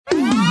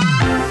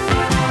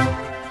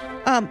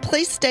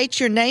please state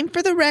your name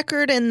for the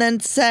record and then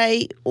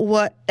say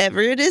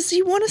whatever it is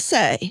you want to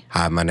say.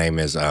 Hi, my name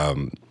is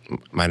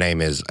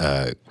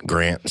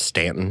Grant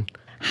Stanton.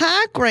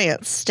 Hi,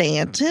 Grant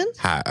Stanton.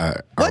 Hi.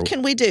 What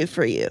can we do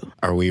for you?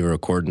 Are we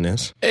recording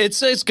this?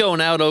 It's going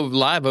out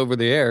live over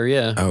the air,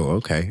 yeah. Oh,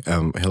 okay.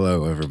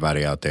 Hello,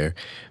 everybody out there.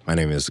 My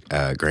name is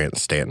Grant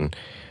Stanton.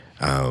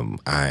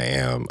 I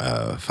am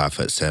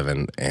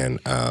 5'7", and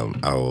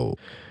I will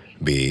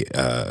be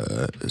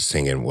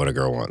singing "What a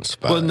Girl Wants"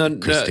 by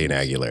Christina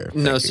Aguilera.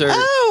 No, sir.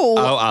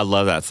 Oh, I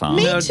love that song.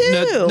 Me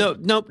too.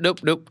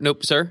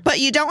 Nope, sir. But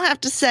you don't have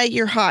to say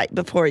your height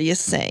before you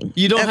sing.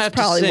 You don't That's have to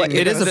probably sing. What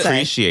you're It is gonna say.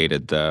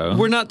 appreciated, though.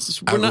 We're not.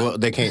 Well,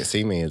 they can't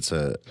see me. It's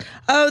a.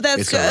 Oh,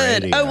 that's It's a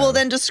good. radio. Oh, well,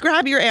 then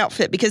describe your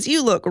outfit because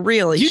you look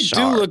really You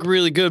sharp. do look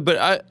really good,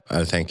 but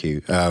Thank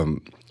you.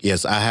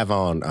 Yes, I have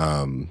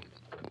on.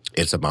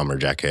 It's a bomber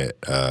jacket.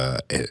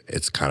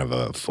 It's kind of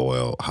a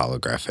foil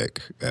holographic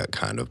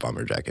kind of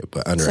bomber jacket,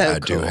 but under So it I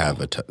do cool. have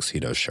a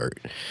tuxedo shirt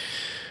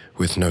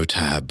with no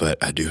tie,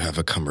 but I do have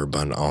a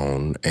cummerbund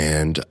on,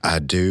 and I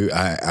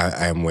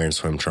am wearing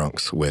swim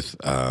trunks with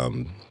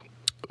an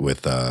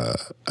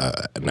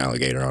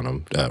alligator on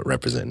them,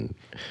 representing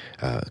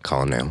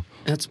Call Now.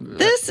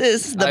 This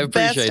is I the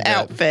best appreciate that.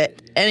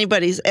 outfit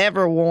anybody's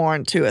ever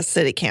worn to a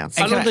city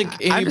council. I don't Can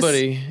think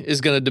anybody is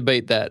going to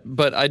debate that.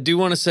 But I do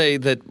want to say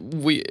that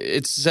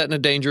it's setting a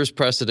dangerous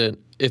precedent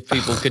if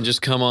people can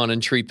just come on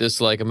and treat this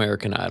like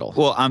American Idol.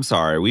 Well, I'm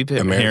sorry. We've been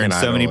American hearing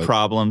so many Idol.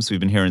 problems. We've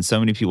been hearing so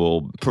many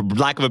people, for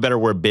lack of a better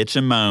word, bitch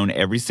and moan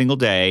every single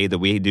day that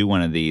we do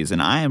one of these.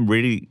 And I am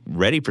really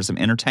ready for some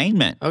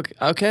entertainment.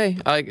 Okay.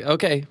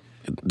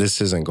 This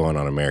isn't going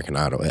on American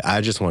Idol.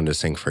 I just wanted to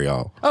sing for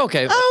y'all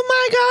Okay. Oh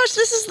my gosh,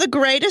 this is the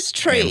greatest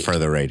treat. and for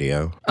the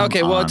radio.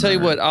 Okay, well, I'll tell you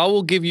honored.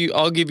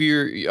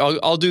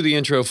 what. I'll do the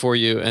intro for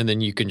you, and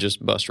then you can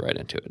just bust right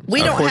into it. We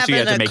Of don't course, have you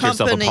an have to make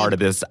yourself a part of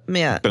this,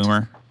 accompaniment.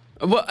 Boomer.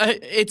 Well,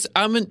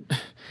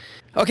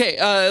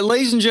 Okay,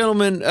 ladies and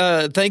gentlemen,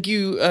 thank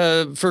you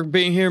for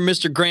being here,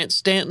 Mr. Grant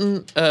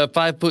Stanton,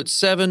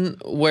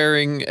 5'7",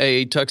 wearing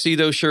a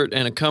tuxedo shirt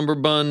and a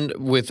cummerbund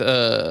with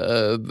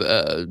a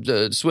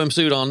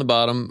swimsuit on the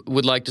bottom.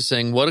 Would like to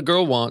sing "What a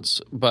Girl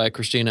Wants" by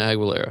Christina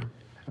Aguilera.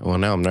 Well,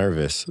 now I'm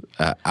nervous.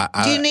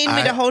 Do you need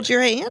me to hold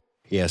your hand?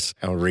 Yes,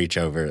 I'll reach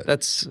over.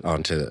 That's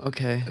onto.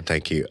 okay.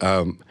 Thank you.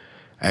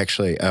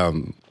 Actually,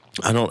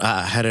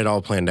 I had it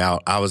all planned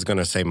out. I was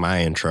gonna say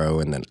my intro,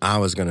 and then I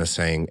was gonna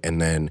sing, and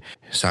then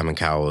Simon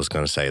Cowell was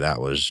gonna say that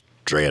was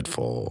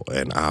dreadful,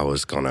 and I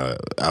was gonna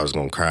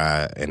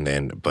cry, and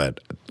then but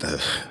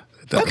the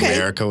Okay.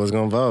 America was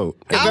gonna vote.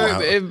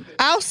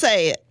 I'll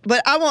say it,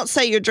 but I won't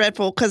say you're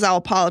dreadful because I'll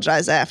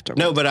apologize after.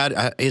 No, but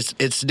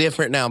it's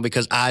different now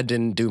because I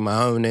didn't do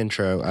my own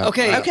intro.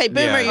 Okay,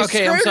 Boomer, you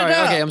Okay, I'm screwed sorry. it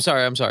up. Okay, I'm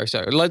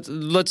sorry.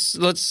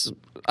 Let's.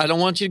 I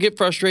don't want you to get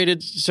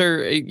frustrated,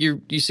 sir.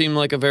 You seem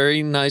like a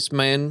very nice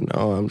man.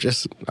 No, I'm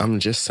just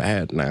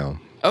sad now.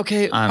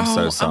 Okay, I'm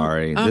so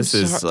sorry. I'm This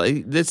is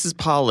sorry. this is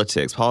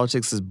politics.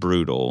 Politics is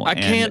brutal. I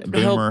can't and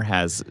help- Boomer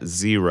has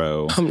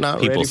zero I'm not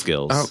people ready.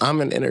 skills.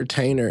 I'm an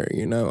entertainer,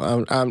 you know.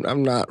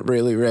 I'm not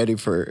really ready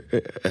for.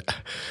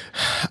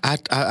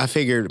 I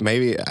figured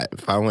maybe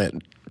if I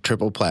went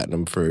triple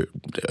platinum for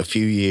a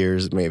few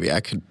years, maybe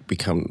I could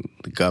become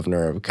the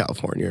governor of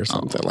California or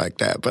something like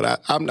that.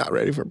 But I'm not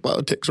ready for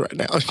politics right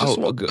now. I just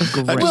want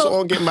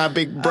to get my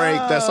big break.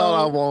 That's all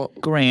I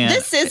want. Grant.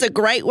 This is a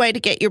great way to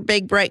get your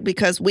big break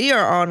because we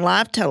are on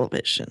live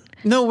television.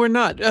 No, we're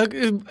not.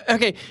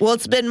 Okay, Well,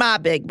 it's been my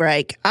big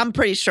break. I'm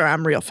pretty sure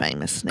I'm real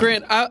famous now.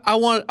 Grant,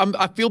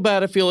 I feel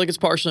bad. I feel like it's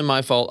partially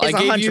my fault. It's I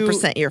gave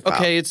 100% your fault.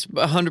 Okay, it's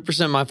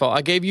 100% my fault.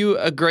 I gave you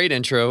a great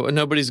intro, and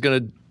nobody's going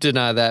to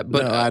deny that.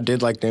 But No, I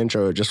did like the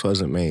intro. It just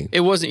wasn't me.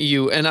 it wasn't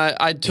you. And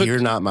I took You're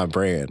not my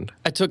brand.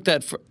 I took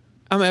that.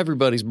 I'm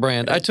everybody's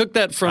brand. I took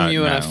that from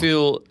you, and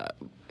no.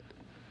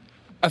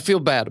 I feel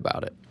bad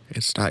about it.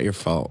 It's not your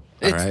fault.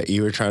 All right,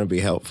 you were trying to be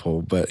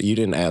helpful, but you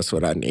didn't ask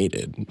what I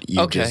needed.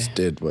 You Okay. just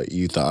did what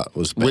you thought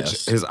was best.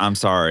 Which is, I'm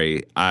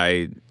sorry,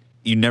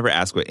 you never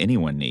ask what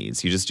anyone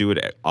needs. You just do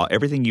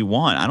everything you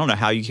want. I don't know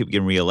how you keep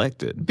getting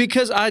reelected.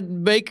 Because I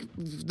make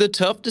the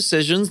tough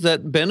decisions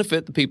that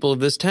benefit the people of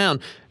this town.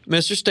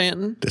 Mr.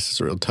 Stanton, This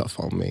is real tough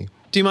on me.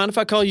 do you mind if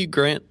I call you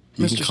Grant?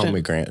 You Mr. can call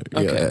me Grant. Yeah,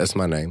 Okay. that's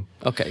my name.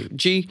 Okay.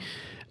 G,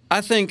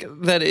 I think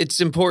that it's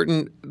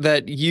important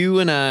that you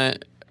and I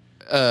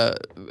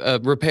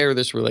repair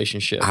this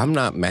relationship. I'm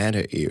not mad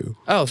at you.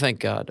 Oh, thank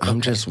God.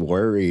 I'm just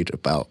worried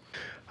about.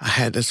 I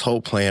had this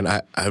whole plan.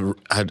 I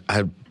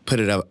put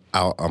it out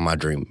on my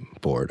dream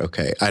board.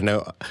 Okay, I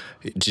know.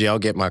 Did y'all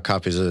get my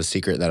copies of The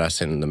Secret that I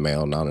sent in the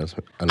mail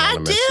anonymously?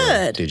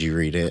 did. Did you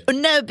read it?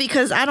 No,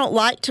 because I don't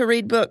like to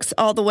read books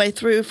all the way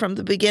through from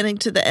the beginning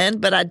to the end,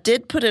 but I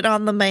did put it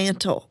on the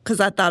mantle because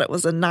I thought it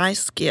was a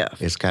nice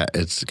gift. It's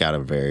got a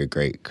very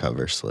great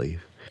cover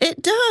sleeve.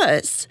 It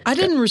does. I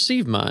didn't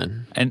receive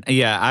mine. And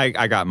yeah,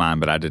 I got mine,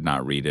 but I did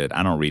not read it.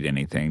 I don't read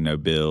anything. No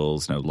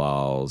bills, no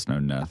laws, no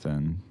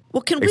nothing.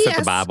 Well, can we Except the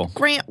ask Bible.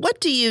 Grant, what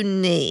do you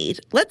need?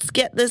 Let's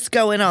get this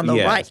going on the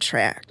Yes. right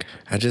track.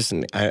 I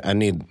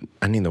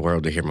need the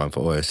world to hear my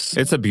voice.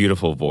 It's a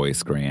beautiful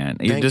voice, Grant.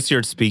 Thanks.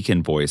 Your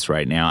speaking voice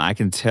right now. I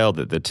can tell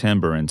that the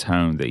timbre and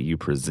tone that you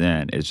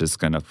present is just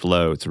going to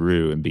flow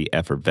through and be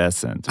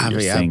effervescent through I your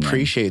mean, I singing.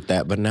 appreciate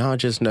that, but now I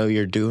just know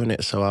you're doing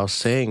it, so I'll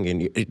sing.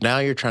 And now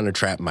you're trying to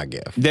trap my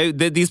gift.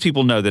 These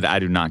people know that I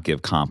do not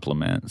give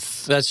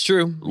compliments. That's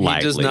true. He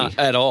does Lightly. not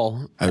at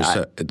all.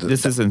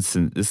 This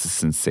is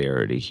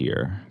sincerity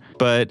here.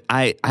 But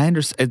I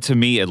understand. To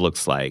me, it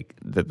looks like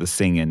that the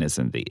singing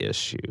isn't the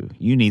issue.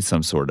 You need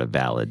some sort of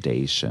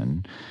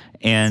validation,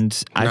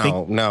 and I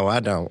think No, I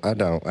don't.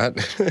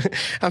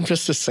 I'm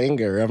just a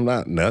singer. I'm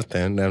not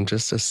nothing. I'm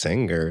just a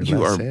singer.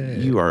 you are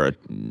something. You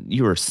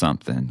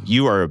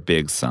are a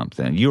big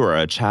something. You are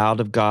a child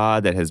of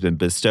God that has been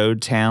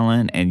bestowed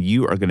talent, and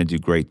you are going to do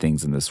great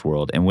things in this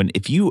world. And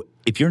if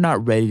you're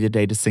not ready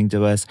today to sing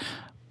to us,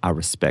 I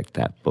respect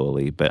that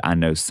fully, but I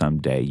know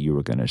someday you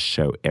are going to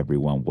show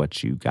everyone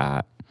what you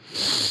got.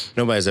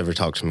 Nobody's ever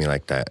talked to me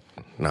like that.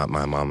 Not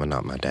my mama,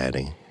 not my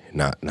daddy,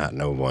 not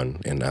no one.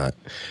 And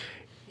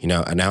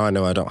now I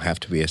know I don't have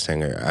to be a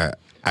singer.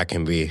 I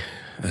can be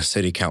a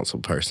city council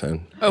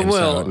person. Oh, and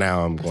well. So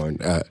now I'm going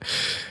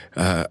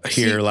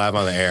here live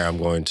on the air. I'm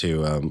going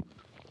to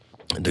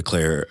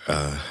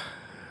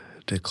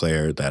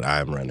declare that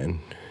I'm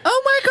running.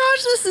 Oh my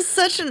gosh, this is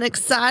such an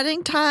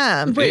exciting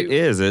time. Wait. It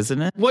is,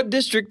 isn't it? What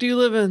district do you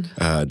live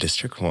in?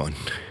 District 1.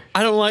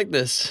 I don't like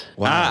this.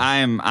 Oh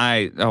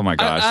my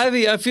gosh.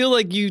 Ivy, I feel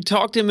like you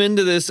talked him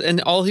into this,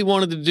 and all he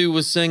wanted to do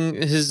was sing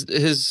his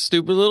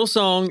stupid little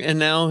song, and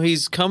now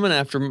he's coming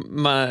after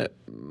my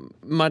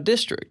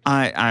district.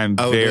 I'm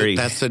Oh, very.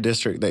 that's the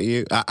district that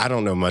you. I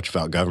don't know much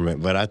about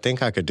government, but I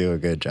think I could do a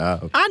good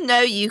job. I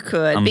know you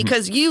could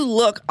because you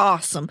look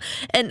awesome.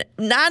 And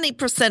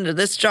 90% of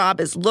this job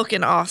is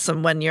looking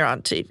awesome when you're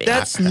on TV.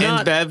 That's and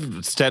not.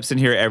 Bev steps in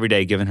here every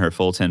day giving her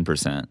full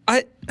 10%.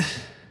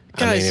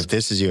 I mean, Guys, if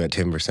this is you at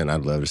 10%,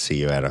 I'd love to see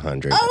you at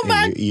 100. Oh,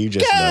 my you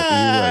just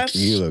gosh.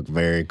 you look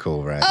very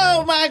cool right Oh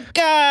now. my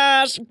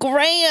gosh,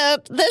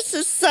 Grant, this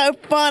is so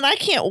fun. I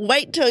can't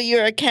wait till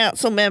you're a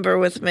council member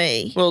with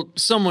me. well,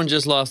 someone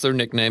just lost their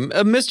nickname.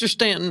 Mr.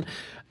 Stanton,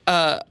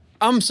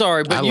 I'm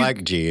sorry, but I you.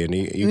 like G, and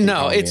you can No,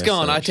 call me it's as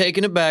gone. such. I've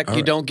taken it back. You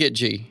right. don't get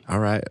G. All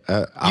right.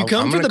 You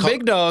come for the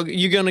big dog,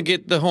 you're going to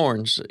get the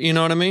horns. You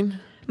know what I mean?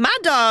 My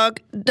dog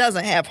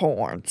doesn't have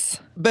horns.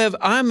 Bev,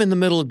 I'm in the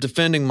middle of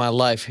defending my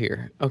life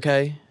here,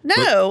 okay?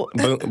 No.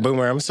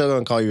 Boomer, I'm still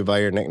going to call you by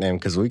your nickname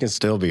because we can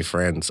still be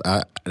friends.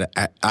 I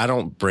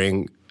don't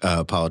bring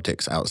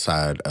politics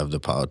outside of the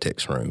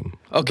politics room.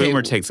 Okay.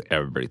 Boomer takes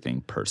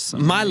everything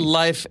personally. My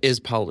life is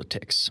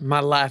politics.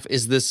 My life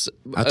is this.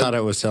 I thought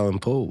it was selling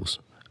pools.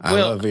 I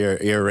Well- love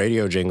your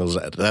radio jingles.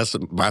 That's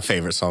my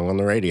favorite song on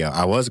the radio.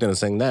 I was going to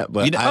sing that,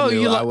 but You know- I oh,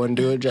 knew you I wouldn't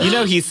do it justice. You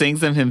know, he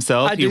sings them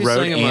himself. I He do wrote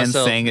sing 'em and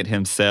myself. sang it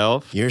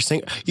himself. You're a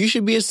singer. You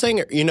should be a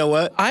singer. You know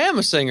what? I am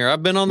a singer.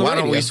 I've been on the Why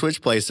radio. don't we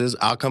switch places?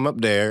 I'll come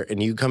up there,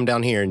 and you come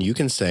down here, and you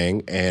can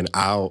sing, and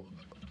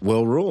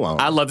we'll rule on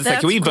it. I love to say, That's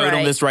can we vote on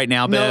great. this right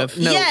now, No, Bev?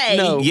 no, Yay.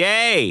 no.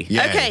 Yay!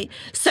 Yeah. Okay,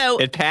 so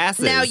It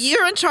passes. now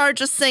you're in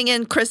charge of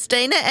singing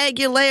Christina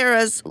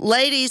Aguilera's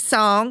Ladies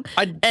song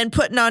and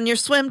putting on your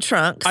swim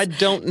trunks. I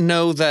don't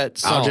know that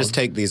song. I'll just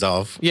take these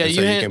off. Yeah, so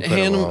you you hand, can put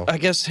hand them them. on. I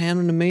guess hand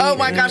them to me. Oh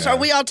my gosh, are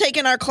we all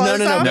taking our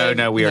clothes off?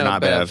 No, we are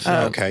not, Bev.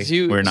 No. Okay.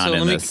 We're not so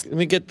in let this. Let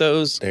me get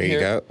those. There you here.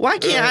 go. Why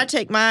can't I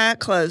take my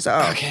clothes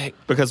off? Okay.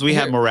 Because we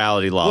have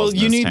morality laws Well, in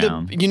you this need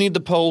town. the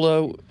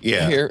polo.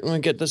 Yeah. Here, let me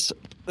get this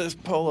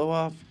polo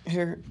off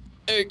here.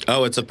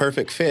 Oh, it's a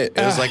perfect fit.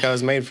 It was like I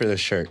was made for this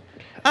shirt.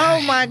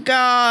 Oh my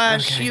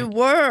gosh, you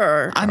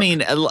were. I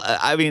mean,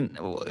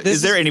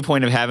 is there any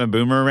point of having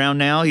Boomer around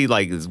now? He Yeah,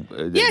 he's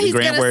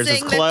Grant gonna wears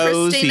sing his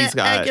clothes. the Christina He's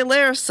got.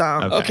 Aguilera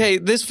song. Okay. Okay,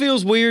 this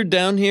feels weird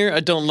down here.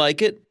 I don't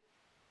like it.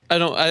 I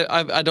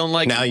don't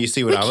like Now it. you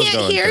see We what I was can't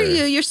going hear through.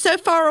 you. You're so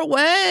far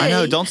away. I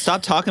know. Don't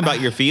stop talking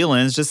about your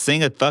feelings. Just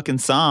sing a fucking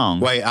song.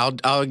 Wait,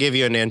 I'll give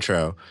you an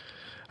intro.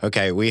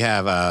 Okay, we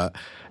have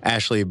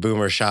Ashley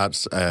Boomer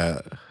Shots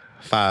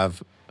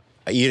 5.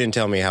 You didn't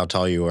tell me how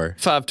tall you were.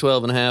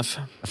 5'12" and a half.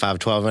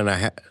 5'12" and a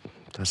half.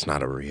 That's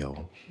not a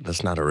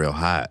real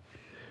height.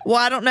 Well,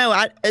 I don't know.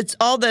 It's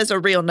all those are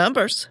real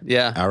numbers.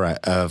 Yeah. All right,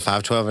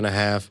 5'12" and a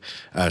half,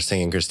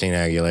 singing Christina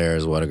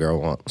Aguilera's "What a Girl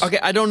Wants." Okay,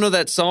 I don't know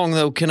that song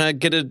though. Can I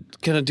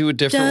do a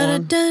different Dun,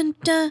 one? dun,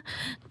 dun,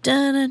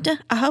 dun, dun, dun.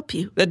 I'll help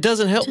you. That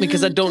doesn't help me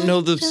because I don't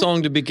know the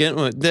song to begin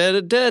with. Da,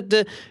 da, da,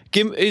 da.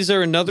 Is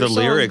there another The song?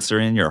 lyrics are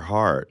in your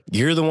heart.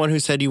 You're the one who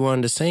said you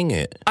wanted to sing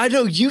it. I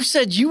know you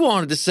said you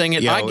wanted to sing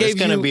it. Yo, I gave it's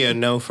gonna you. be a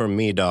no from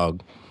me,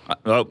 dog.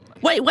 Oh,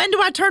 Wait, when do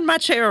I turn my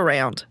chair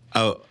around?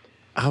 Oh,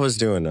 I was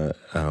doing a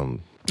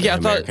Yeah, I thought-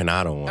 American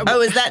Idol one. Oh,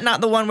 is that not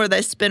the one where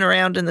they spin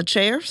around in the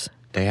chairs?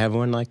 They have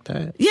one like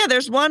that. Yeah,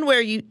 there's one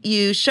where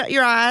you shut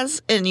your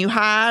eyes and you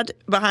hide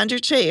behind your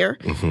chair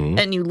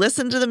and you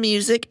listen to the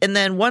music. And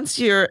then once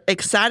you're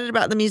excited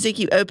about the music,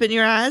 you open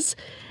your eyes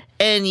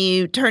and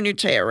you turn your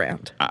chair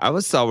around. I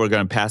always thought we were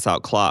going to pass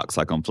out clocks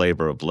like on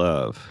Flavor of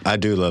Love. I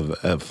do love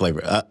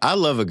Flavor. I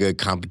love a good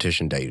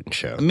competition dating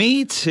show.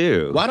 Me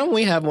too. Why don't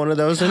we have one of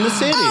those in the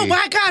city? Oh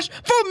my gosh,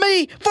 for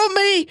me.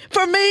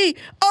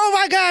 Oh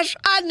my gosh,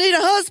 I need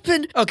a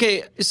husband.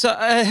 Okay, so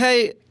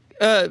hey,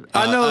 I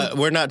know.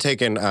 We're not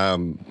taking.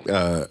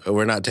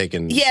 We're not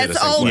taking. Yeah,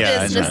 it's old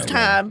Yeah, business I know.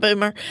 time,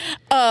 Boomer.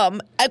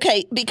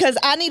 Okay, because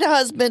I need a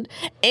husband,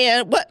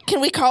 and what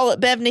can we call it?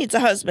 Bev needs a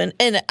husband,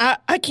 and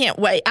I can't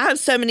wait. I have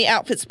so many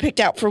outfits picked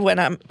out for when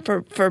I'm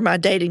for my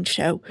dating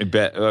show.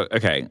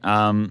 Okay.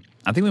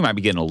 I think we might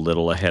be getting a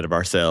little ahead of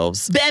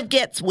ourselves. Bev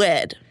gets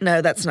wed.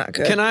 No, that's not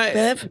good. Can I?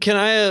 Bev? Can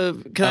I?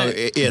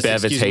 Yes, excuse me,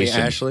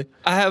 Bevitation. Ashley.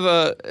 I have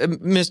a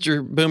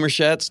Mr. Boomer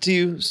Schatz to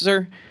you,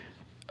 sir.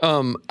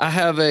 I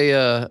have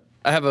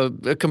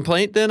a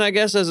complaint then, I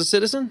guess, as a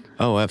citizen.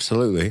 Oh,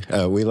 absolutely.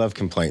 We love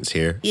complaints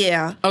here.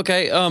 Yeah.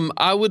 Okay.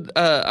 I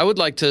would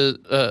like to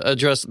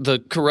address the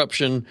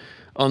corruption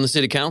on the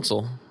city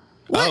council.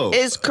 What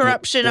is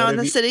corruption what on have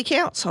the you- city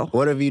council?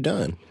 What have you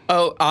done?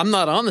 Oh, I'm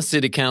not on the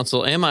city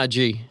council, am I,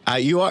 G?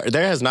 You are.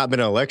 There has not been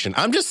an election.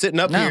 I'm just sitting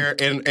up No. here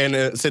in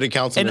a city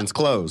councilman's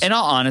clothes. In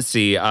all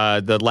honesty,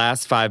 the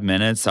last 5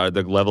 minutes,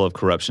 the level of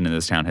corruption in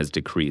this town has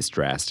decreased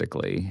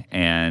drastically.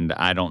 And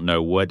I don't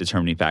know what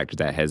determining factor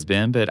that has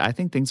been, but I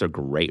think things are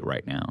great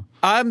right now.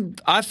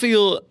 I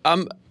feel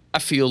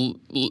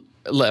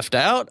left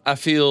out. I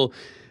feel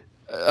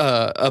Do you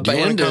want to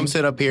abandoned. come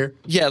sit up here?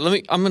 Yeah,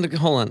 I'm gonna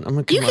hold on. I'm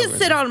gonna come You can over.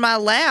 sit on my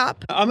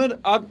lap.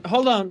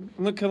 Hold on.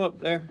 I'm gonna come up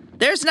there.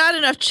 There's not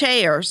enough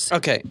chairs.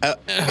 Okay.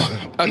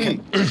 Okay.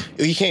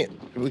 You can't.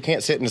 We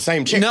can't sit in the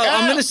same chair. No,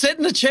 I'm Ah! gonna sit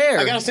in the chair.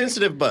 I got a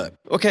sensitive butt.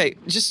 Okay,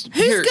 just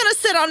Who's here. gonna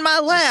sit on my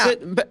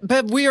lap?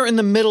 Bev, we are in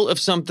the middle of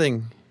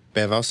something.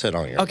 Bev, I'll sit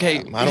on your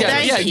Okay. lap. I don't Yeah,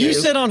 Thank yeah. You you.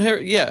 sit on her.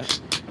 Yeah.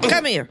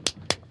 Come here.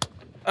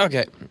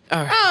 Okay.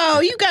 All right. Oh,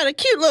 you got a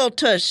cute little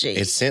tushy.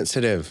 It's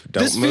sensitive.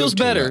 Don't This move feels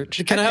too better.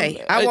 much. Can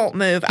Okay, I won't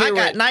move. I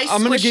got nice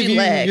I'm gonna squishy give you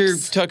legs. your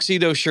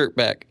tuxedo shirt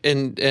back,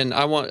 and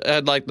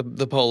I'd like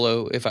the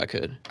polo if I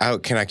could.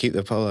 Can I keep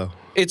the polo?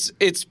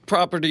 It's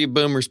property of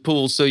Boomer's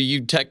Pool, so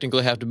you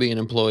technically have to be an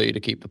employee to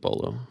keep the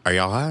polo. Are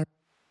y'all hired?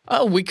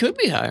 Oh, we could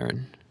be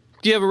hiring.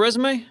 Do you have a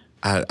resume?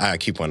 I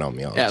keep one on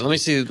me all the Yeah, time. let me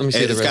see. Let me see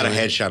It's the got a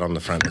resume. headshot on the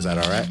front. Is that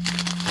all right?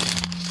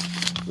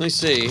 Let me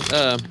see.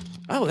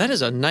 Oh, that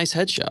is a nice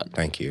headshot.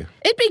 Thank you.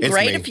 It'd be It's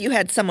great me. if you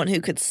had someone who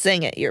could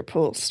sing at your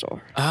pool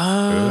store.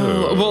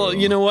 Oh, well,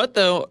 you know what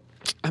though?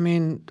 I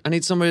mean, I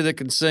need somebody that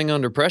can sing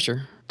under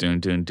pressure. Dun,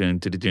 dun, dun,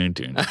 dun, dun,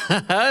 dun.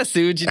 I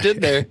see what you did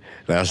there.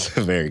 That was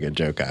a very good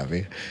joke,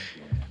 Ivy.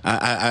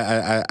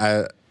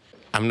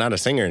 I'm not a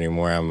singer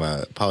anymore. I'm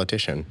a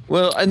politician.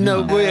 Well,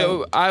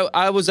 no,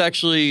 I was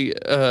actually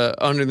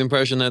under the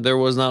impression that there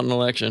was not an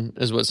election,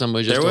 is what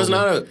somebody just There was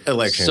told me. not an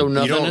election. So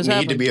nothing you don't has need to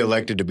happened. be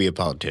elected to be a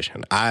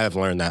politician. I have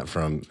learned that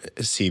from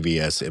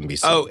CBS,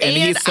 NBC. Oh, and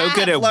he's so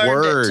good at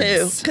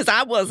words. because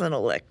I wasn't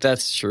elected.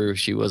 That's true.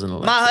 She wasn't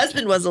elected. My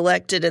husband was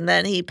elected, and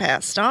then he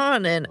passed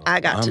on, and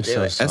I got to I'm do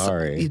so it.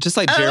 sorry. Just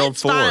like Oh, Gerald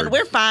it's Ford. fine.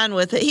 We're fine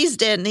with it. He's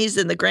dead and he's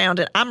in the ground,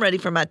 and I'm ready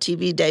for my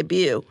TV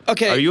debut.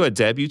 Okay. Are you a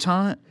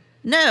debutante?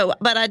 No,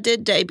 but I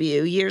did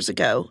debut years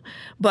ago.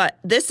 But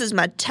this is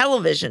my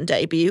television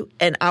debut,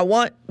 and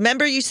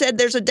remember you said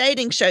there's a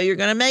dating show you're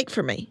going to make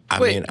for me. I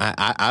Wait. mean,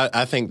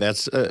 I think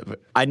that's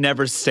I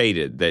never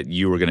stated that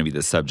you were going to be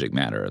the subject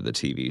matter of the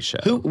TV show.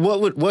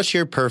 what's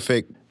your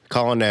perfect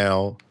call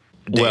now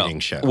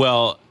dating show?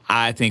 Well,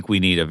 I think we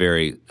need a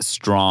very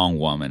strong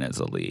woman as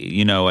a lead.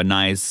 You know, a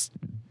nice,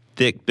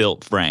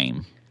 thick-built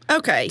frame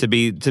Okay. to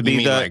be you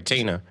mean the like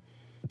Tina?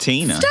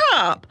 Tina.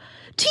 Stop.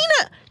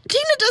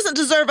 Tina doesn't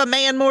deserve a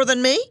man more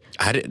than me.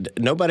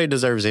 Nobody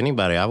deserves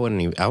anybody. I wouldn't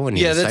even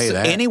Yeah, say that's-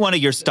 that. Any one of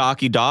your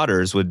stocky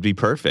daughters would be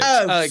perfect.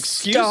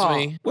 excuse stop.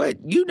 me. What?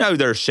 You know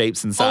their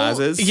shapes and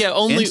sizes. Yeah,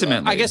 only.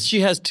 Intimately. I guess she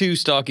has two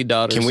stocky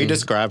daughters. Can we and-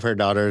 describe her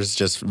daughters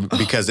just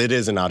because it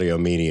is an audio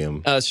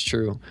medium? That's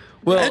true.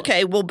 Well,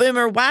 Okay, well,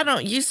 Boomer, why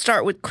don't you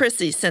start with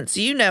Chrissy since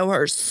you know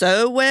her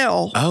so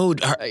well? Oh,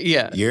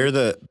 yeah. you're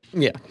the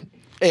Yeah.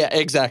 Yeah,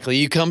 exactly.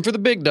 You come for the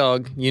big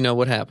dog, you know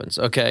what happens.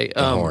 Okay.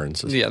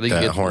 horns. Yeah, you The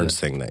get horns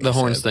thing that the you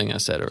horns said. thing I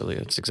said earlier.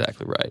 That's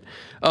exactly right.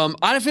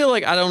 I feel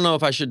like I don't know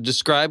if I should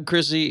describe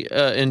Chrissy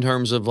in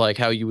terms of like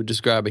how you would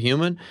describe a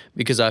human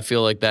because I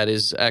feel like that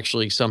is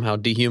actually somehow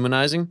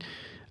dehumanizing.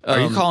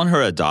 Are you calling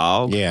her a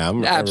dog? yeah.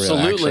 I'm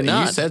Absolutely actually,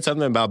 not. You said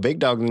something about big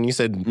dog, and you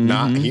said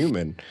not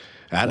human.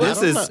 This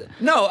don't is know.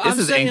 No, I'm this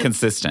is saying-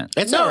 inconsistent.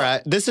 It's No. all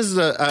right. This is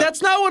the.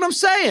 That's not what I'm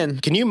saying.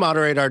 Can you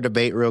moderate our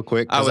debate real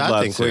quick? 'Cause I would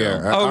love think to. we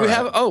are. Oh, all we right.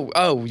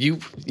 have.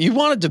 You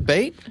want a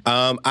debate?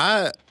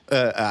 My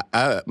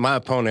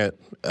opponent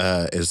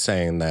is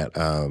saying that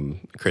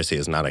Chrissy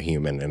is not a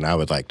human, and I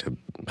would like to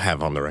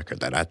have on the record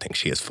that I think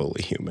she is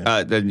fully human.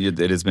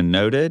 It has been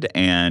noted,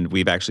 and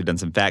we've actually done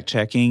some fact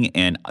checking.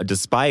 And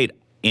despite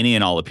any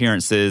and all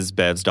appearances,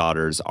 Bev's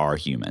daughters are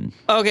human.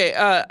 Okay,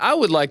 I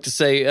would like to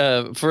say,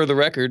 for the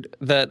record,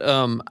 that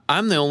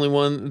I'm the only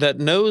one that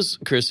knows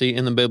Chrissy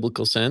in the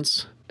biblical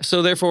sense.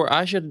 So therefore,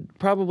 I should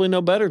probably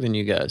know better than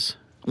you guys.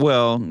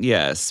 Well,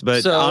 yes,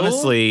 but So?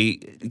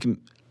 honestly,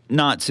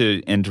 not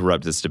to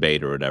interrupt this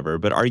debate or whatever,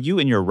 but are you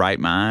in your right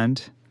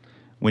mind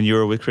when you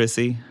were with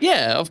Chrissy?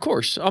 Yeah, of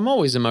course. I'm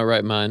always in my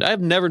right mind.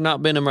 I've never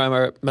not been in my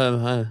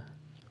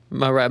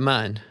right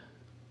mind.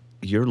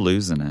 You're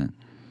losing it.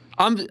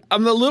 I'm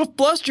a little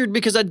flustered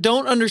because I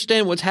don't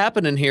understand what's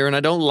happening here and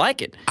I don't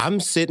like it. I'm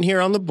sitting here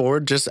on the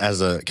board just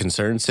as a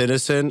concerned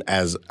citizen,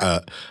 as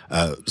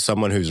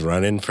someone who's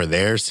running for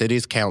their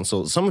city's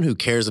council, someone who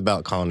cares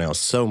about Connell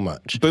so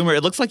much. Boomer,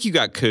 it looks like you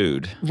got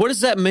cooed. What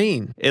does that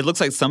mean? It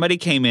looks like somebody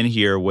came in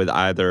here with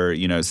either,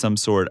 some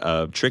sort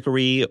of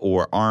trickery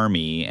or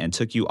army and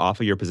took you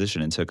off of your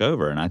position and took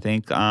over. And I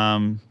think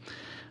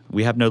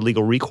we have no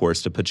legal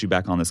recourse to put you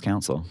back on this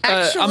council.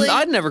 Actually,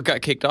 I never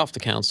got kicked off the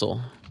council.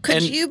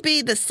 could you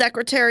be the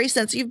secretary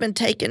since you've been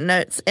taking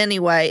notes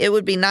anyway? It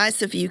would be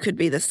nice if you could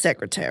be the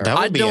secretary. That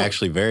I would be don't-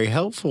 actually very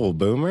helpful,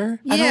 Boomer.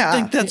 I don't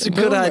think that's a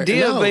good Boomer,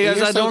 idea no, because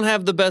you're I don't so-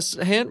 have the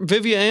best hand.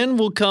 Vivian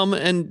will come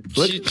and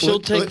she'll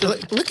take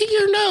look at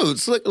your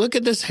notes. Look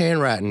at this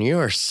handwriting. You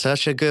are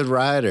such a good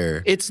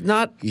writer. It's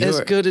not as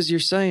You're- good as you're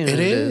saying It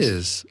is.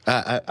 is.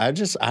 I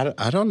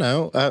don't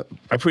know. I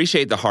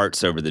appreciate the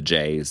hearts over the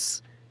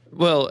J's.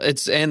 Well,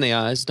 it's and the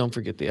eyes. Don't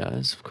forget the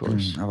eyes, of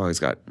course. I've always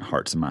got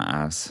hearts in my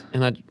eyes.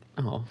 And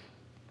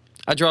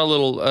I draw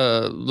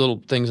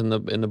little things in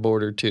the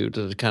border too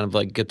to kind of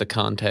like get the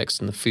context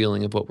and the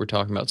feeling of what we're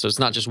talking about. So it's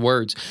not just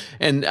words.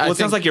 And Well, it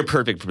sounds like you're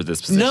perfect for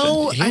this position.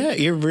 no, Yeah,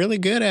 you're really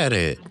good at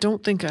it. I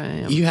don't think I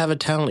am. You have a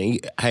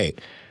talent. Hey,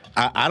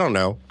 I don't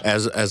know.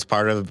 As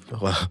part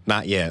of, well,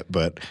 not yet,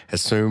 but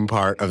as soon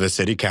part of the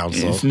city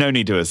council. There's no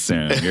need to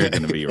assume. You're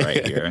going to be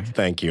right here.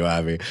 Thank you,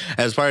 Ivy.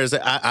 As far as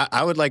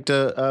I would like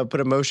to put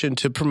a motion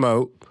to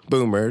promote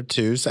Boomer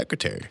to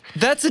secretary.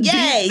 That's a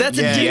Yay! that's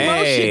a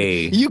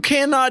Yay! demotion. You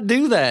cannot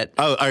do that.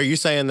 Oh, are you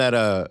saying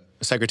that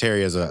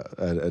secretary is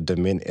a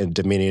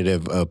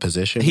diminutive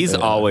position? He's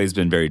always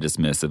been very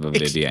dismissive of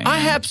Vivian.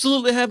 I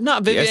absolutely have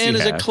not. Yes, Vivian you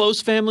is a have.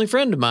 close family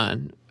friend of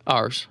mine.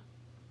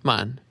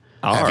 Mine.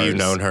 Have you Ours.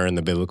 known her in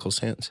the biblical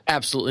sense?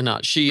 Absolutely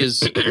not. She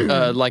is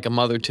like a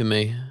mother to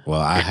me. Well,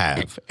 I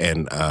have,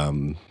 and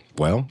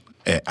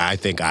I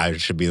think I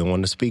should be the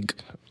one to speak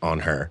on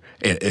her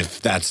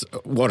if that's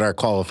what our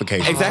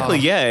qualifications. Exactly.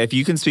 Yeah. If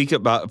you can speak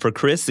for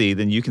Chrissy,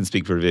 then you can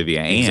speak for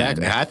Vivian.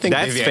 Exactly. I think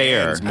that's Vivian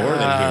fair. is more than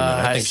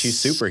human. I think she's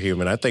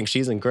superhuman. I think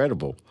she's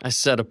incredible. I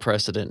set a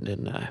precedent,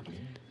 didn't I?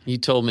 You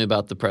told me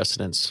about the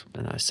precedents,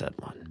 and I set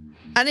one.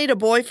 I need a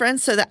boyfriend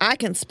so that I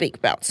can speak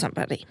about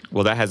somebody.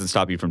 Well, that hasn't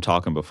stopped you from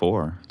talking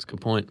before. That's a good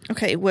point.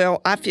 Okay,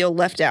 well, I feel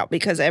left out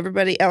because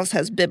everybody else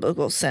has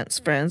biblical sense,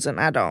 friends, and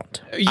I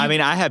don't. I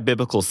mean, I have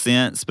biblical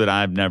sense, but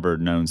I've never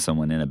known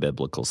someone in a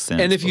biblical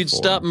sense. And if you'd before.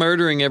 stop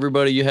murdering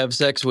everybody you have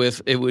sex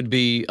with, it would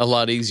be a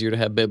lot easier to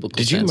have biblical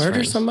Did sense. you murder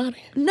friends. somebody?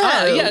 No.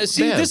 Yeah,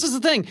 see, Bev. this is the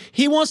thing.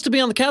 He wants to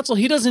be on the council.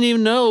 He doesn't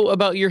even know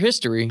about your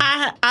history.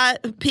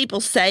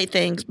 People say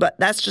things, but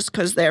that's just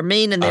because they're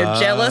mean and they're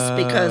jealous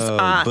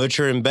because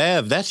Butcher and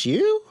Bev, that's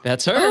you?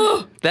 That's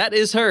her. That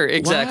is her.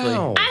 Exactly.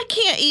 Wow. I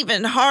can't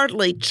even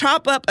hardly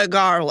chop up a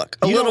garlic,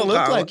 a You little don't look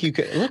garlic. like you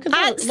could. Look at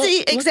I that. see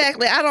Look-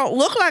 exactly. I don't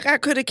look like I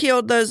could have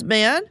killed those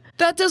men.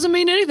 That doesn't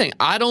mean anything.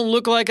 I don't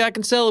look like I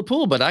can sell a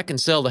pool, but I can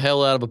sell the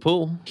hell out of a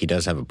pool. He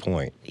does have a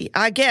point.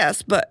 I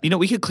guess, but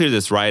we could clear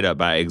this right up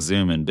by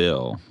exhuming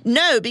Bill.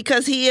 no,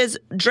 because he is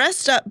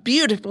dressed up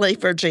beautifully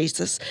for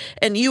Jesus,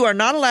 and you are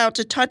not allowed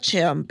to touch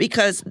him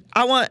because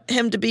I want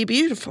him to be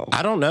beautiful.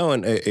 I don't know,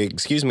 and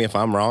excuse me if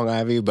I'm wrong,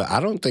 Ivy, but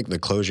I don't think the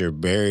clothes you're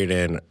buried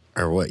in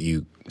are what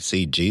you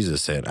see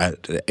Jesus in.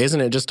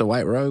 Isn't it just a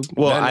white robe?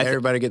 Well, Doesn't I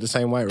everybody get the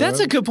same white That's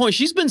a robe? good point.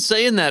 She's been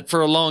saying that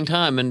for a long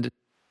time, and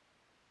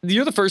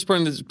you're the first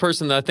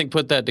person that I think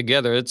put that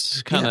together.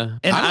 It's kind of.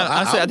 And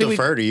I'll I think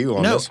defer to you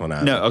on this one,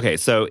 Ivy. No, okay.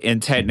 So,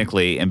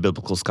 technically, in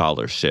biblical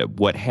scholarship,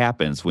 what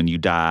happens when you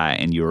die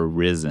and you're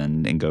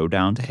risen and go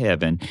down to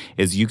heaven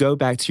is you go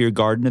back to your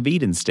Garden of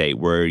Eden state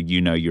where,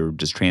 you're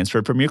just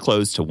transferred from your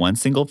clothes to one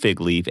single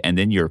fig leaf and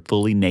then you're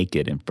fully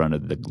naked in front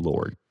of the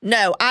Lord.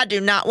 No, I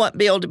do not want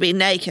Bill to be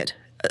naked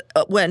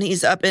when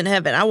he's up in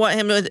heaven. I want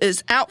him with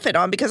his outfit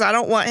on because I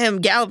don't want him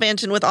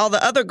gallivanting with all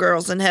the other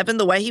girls in heaven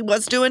the way he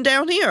was doing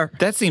down here.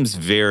 That seems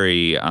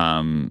very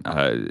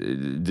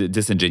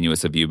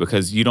disingenuous of you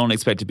because you don't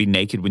expect to be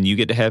naked when you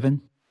get to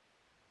heaven?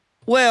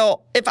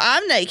 Well, if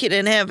I'm naked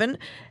in heaven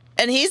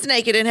and he's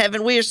naked in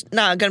heaven, we're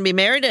not going to be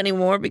married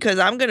anymore because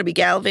I'm going to be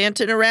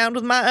gallivanting around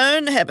with my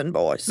own heaven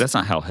boys. That's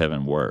not how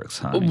heaven works,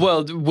 honey.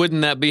 Well,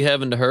 wouldn't that be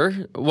heaven to her?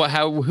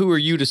 Who are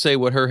you to say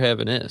what her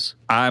heaven is?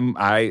 I'm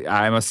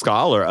a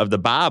scholar of the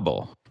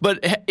Bible. But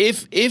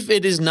if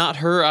it is not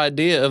her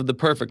idea of the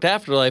perfect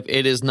afterlife,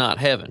 it is not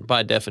heaven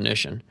by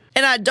definition.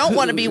 And I don't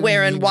want to be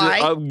wearing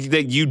white.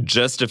 That you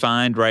just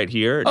defined right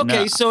here?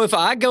 Okay, No. so if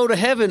I go to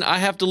heaven, I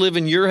have to live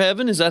in your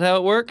heaven? Is that how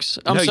it works?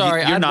 I'm No,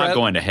 sorry. you're not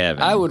going to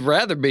heaven. I would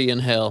rather be in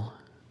hell.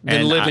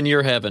 Then live in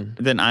your heaven.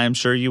 Then I am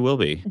sure you will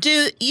be.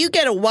 Do you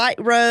get a white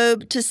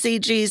robe to see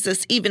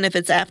Jesus, even if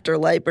it's after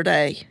Labor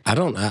Day?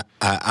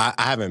 I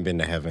haven't been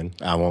to heaven.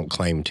 I won't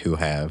claim to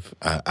have.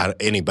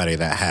 Anybody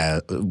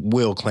that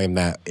will claim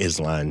that is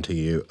lying to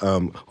you.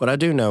 What I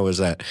do know is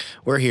that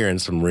we're hearing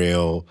some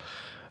real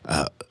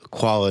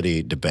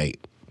quality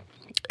debate.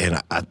 And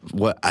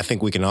what I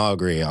think we can all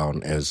agree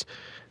on is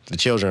the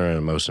children are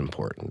the most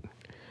important.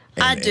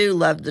 I do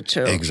love the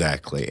children.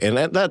 Exactly. And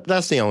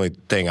that's the only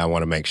thing I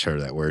want to make sure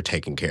that we're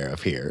taking care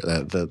of here.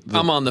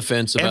 I'm on the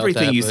fence about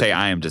everything that, you but- say,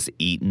 I am just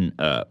eaten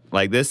up.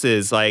 Like, this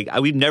is like,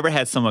 we've never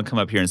had someone come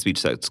up here and speak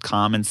such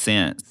common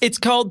sense. It's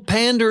called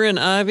pandering,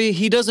 Ivy.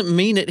 He doesn't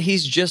mean it.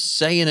 He's just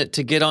saying it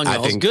to get on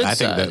y'all's good I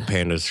side. think that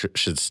pandas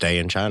should stay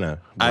in China,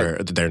 where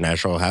their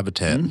natural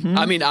habitat.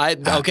 I mean, I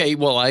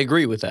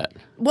agree with that.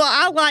 Well,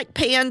 I like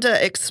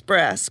Panda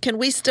Express. Can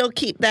we still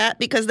keep that?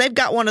 Because they've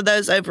got one of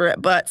those over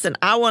at Butts, and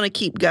I want to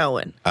keep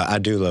going. I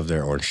do love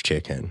their orange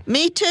chicken.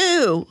 Me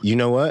too. You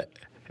know what?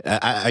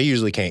 I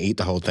usually can't eat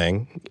the whole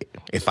thing.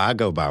 If I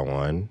go buy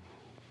one,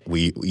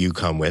 you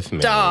come with me.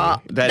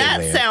 Stop.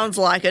 That is- sounds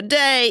like a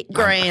date,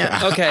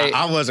 Grant. Okay.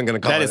 I wasn't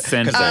going to call That it. is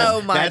sensitive. 'cause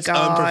Oh, my that's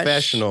gosh.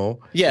 unprofessional.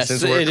 Yes,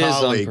 since we're it is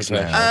colleagues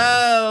unprofessional.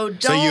 now. Oh, darn.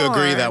 So you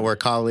agree that we're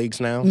colleagues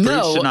now?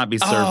 No. should not be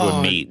served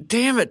with meat.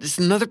 Damn it. It's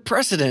another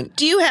precedent.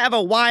 Do you have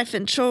a wife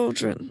and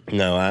children?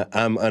 No,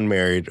 I'm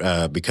unmarried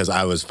because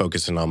I was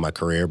focusing on my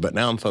career, but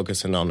now I'm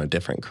focusing on a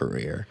different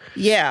career.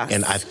 Yeah.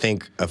 And I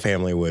think a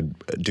family would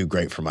do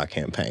great for my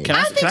campaign. Can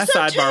I think so,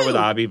 sidebar too. with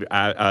Abby,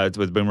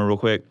 with Boomer real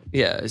quick?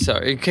 Yeah,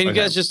 sorry. Can you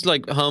guys just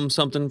like hum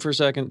something for a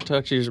second?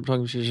 Talk to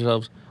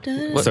yourselves.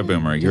 So,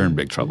 Boomer, you're in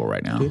big trouble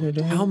right now.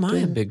 How am I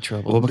in big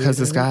trouble? Well, because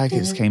this guy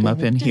just came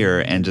up in here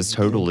and just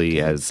totally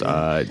has,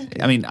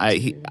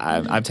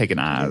 I've taken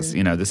eyes.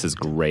 You know, this is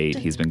great.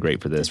 He's been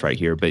great for this right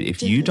here. But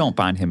if you don't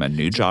find him a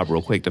new job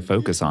real quick to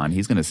focus on,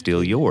 he's going to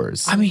steal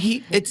yours. I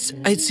mean, it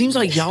seems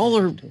like y'all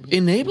are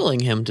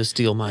enabling him to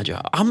steal my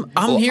job. I'm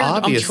here.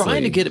 obviously. I'm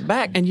trying to get it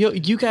back, and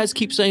you guys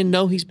keep saying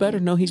no, he's better.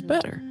 No, he's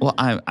better. Well,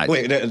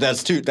 Wait,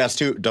 that's too.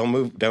 Don't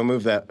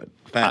move that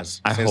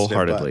fast. I Sensitive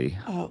wholeheartedly,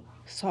 Oh,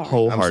 sorry.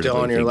 I'm still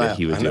on your think that lap.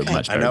 he would I do a know-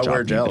 much I better know job.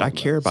 we're than you, but I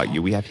jealous. care about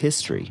you. We have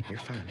history.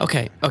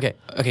 Okay.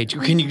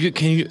 Can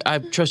you? I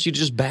trust you to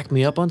just back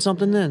me up on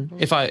something. Then,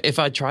 if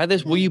I try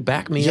this, will you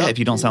back me Yeah, up? if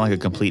you don't sound like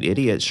a complete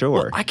idiot,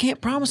 sure. I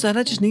can't promise that.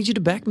 I just need you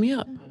to back me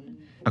up.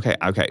 Okay,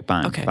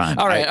 fine. Okay. Fine.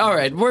 All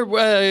right. We're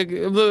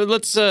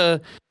let's.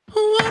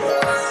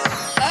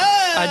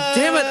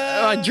 Damn it!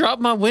 I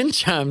dropped my wind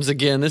chimes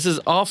again. This is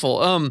awful.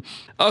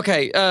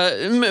 Okay,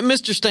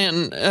 Mr.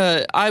 Stanton,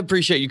 I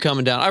appreciate you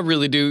coming down. I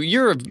really do.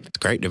 It's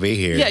great to be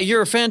here.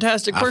 You're a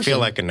fantastic person. I feel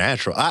like a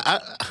natural.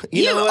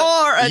 You know what?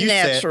 are a You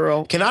said-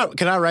 natural. Can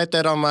I write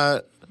that on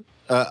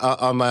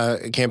my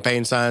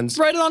campaign signs?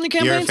 Write it on the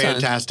campaign You're a signs.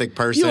 fantastic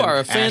person. You are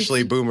a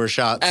Ashley Boomer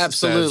Shots.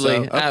 Absolutely,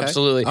 says so. Okay.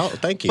 absolutely. Oh,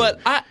 thank you. But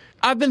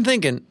I've been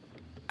thinking.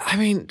 I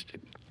mean,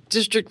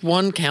 District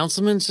 1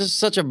 councilman's just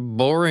such a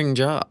boring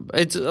job.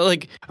 It's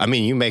like I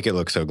mean, you make it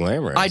look so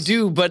glamorous. I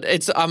do, but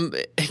it's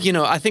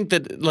I think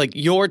that like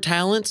your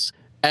talents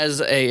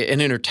as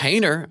an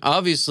entertainer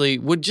obviously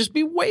would just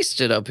be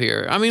wasted up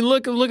here. I mean,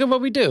 look at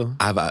what we do.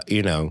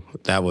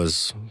 That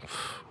was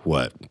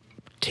what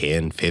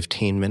 10,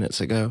 15 minutes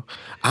ago.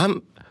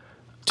 I'm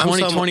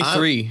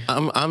 2023.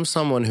 I'm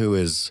someone who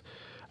is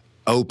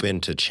open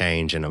to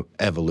change and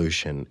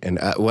evolution, and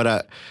what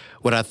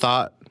I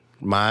thought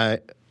my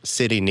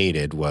city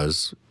needed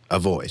was a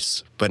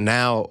voice. But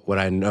now what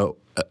I know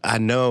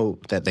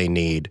that they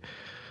need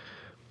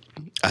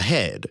a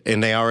head,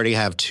 and they already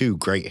have two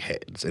great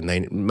heads,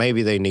 and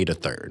maybe they need a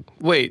third.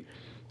 Wait,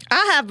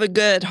 I have a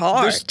good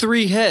heart. there's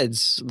 3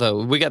 heads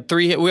though. We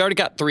already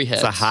got 3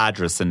 heads. It's a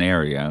Hydra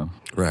scenario.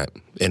 Right.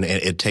 And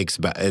it takes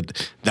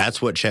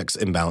that's what checks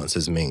and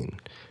balances mean.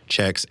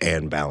 Checks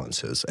and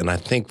balances. And I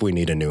think we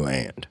need a new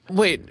and.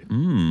 Wait,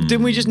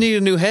 didn't we just need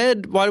a new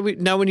head? Why do we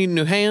now we need a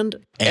new hand?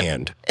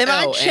 And. Am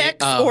I Oh,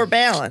 checks and- or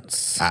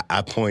balance?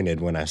 I pointed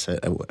when I said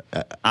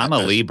I'm a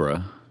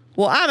Libra.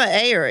 Well, I'm an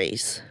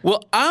Aries.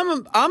 Well,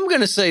 I'm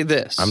going to say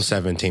this. I'm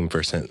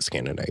 17%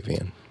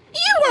 Scandinavian.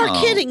 You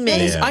are kidding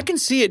me. Yeah. I can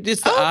see it.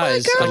 It's the Oh my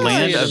eyes. God. I can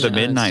Land see it of the in eyes,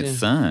 midnight yeah.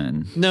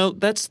 sun. No,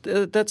 that's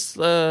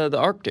the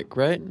Arctic,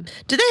 right?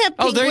 Do they have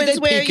Oh, penguins they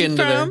where peek you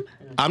into from?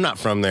 I'm not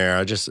from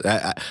there.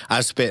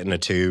 I spit in a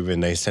tube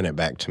and they sent it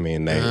back to me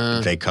and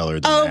they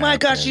colored the Oh map my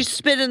gosh, and- you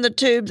spit in the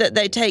tube that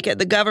they take at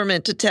the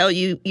government to tell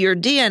you your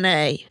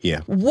DNA.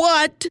 Yeah.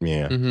 What?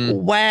 Yeah.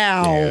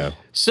 Wow. Yeah.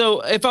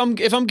 So if I'm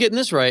getting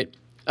this right,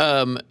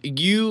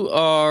 you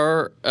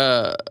are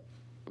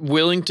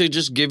willing to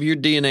just give your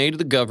DNA to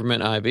the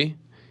government, Ivy,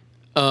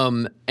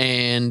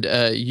 and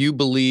you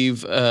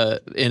believe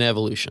in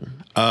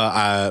evolution.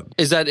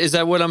 Is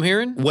that what I'm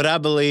hearing? What I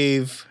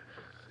believe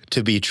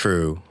to be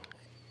true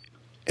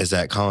is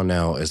that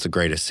Colonel is the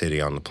greatest city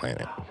on the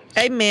planet.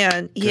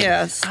 Amen.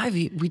 Yes.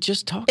 Ivy, we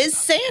just talked. Is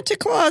Santa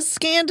Claus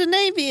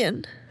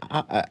Scandinavian?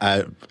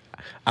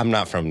 I'm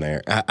not from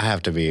there. I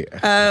have to be.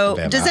 Oh,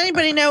 Bev, does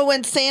anybody know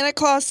when Santa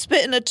Claus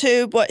spit in a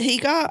tube what he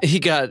got? He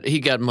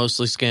got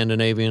mostly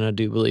Scandinavian, I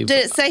do believe.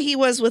 Did it say he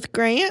was with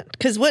Grant?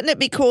 Because wouldn't it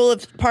be cool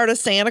if part of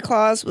Santa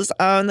Claus was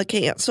on the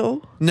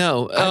cancel?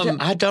 No,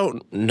 I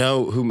don't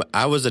know who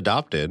I was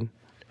adopted.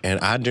 And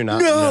I do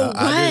not No know.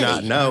 I way. do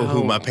not know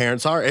who my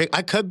parents are.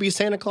 I could be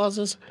Santa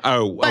Claus's.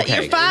 Oh, But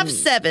okay. you're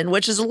 5'7",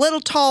 which is a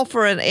little tall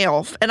for an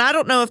elf. And I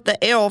don't know if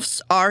the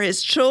elves are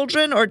his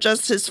children or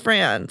just his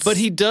friends. but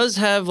he does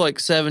have like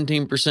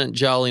 17%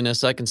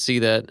 jolliness. I can see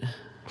that.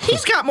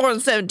 He's got more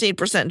than 17%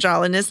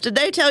 jolliness. Did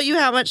they tell you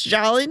how much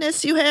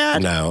jolliness you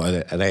had? No,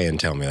 they didn't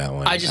tell me that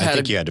one. I just I had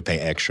think a- you had to pay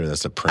extra.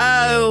 That's a premium.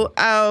 Oh,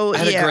 I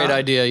had yeah. a great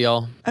idea,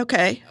 y'all.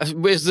 Okay.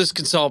 This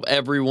can solve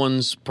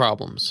everyone's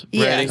problems.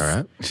 Ready? Yes. All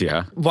right.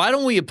 Yeah. Why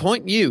don't we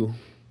appoint you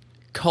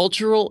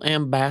cultural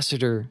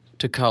ambassador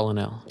to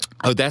Colonel?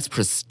 Oh, that's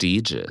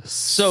prestigious.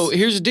 So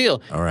here's the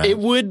deal. All right. It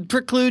would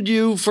preclude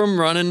you from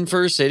running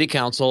for city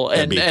council.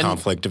 That'd be a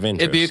conflict of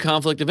interest. It'd be a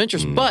conflict of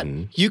interest. But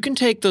you can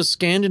take those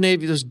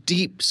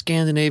deep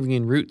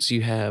Scandinavian roots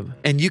you have,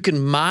 and you can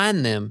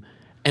mine them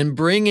and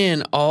bring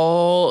in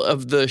all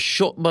of the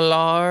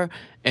Chotbalar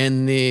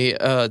and the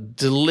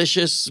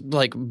delicious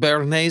like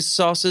Béarnaise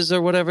sauces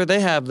or whatever they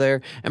have there,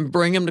 and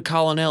bring them to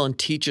Colonel and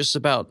teach us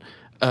about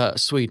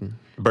Sweden.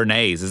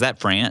 Bernays, is that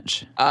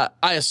French? I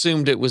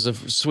assumed it was a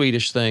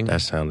Swedish thing.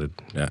 That sounded.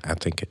 I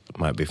think it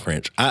might be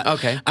French.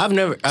 Okay. I've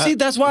never. See,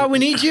 that's why we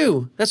need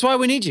you. That's why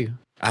we need you.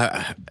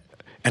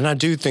 And I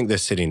do think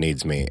this city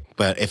needs me.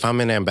 But if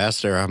I'm an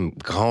ambassador, I'm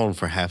gone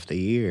for half the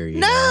year. You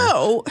know?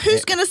 No.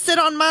 Who's going to sit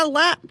on my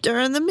lap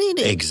during the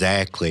meeting?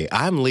 Exactly.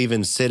 I'm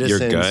leaving Your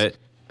citizens. gut?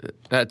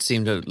 That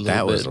seemed a little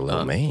That was bit, a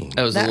little mean.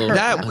 That was That a little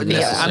hurt.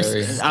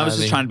 unnecessary. I was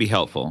just trying to be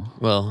helpful.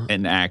 Well,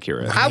 and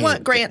accurate. I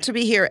want Grant to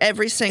be here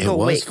every It single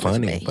was week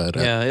funny, with me. but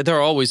yeah, they're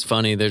always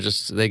funny. They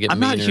get I'm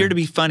not meaner. here to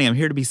be funny. I'm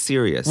here to be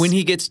serious. When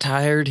he gets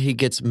tired, he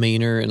gets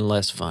meaner and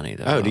less funny.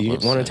 Though, oh, do you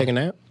want to take a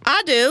nap?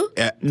 I do.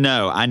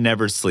 No, I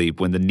never sleep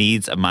when the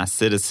needs of my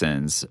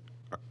citizens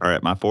are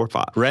at my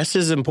forefront. Rest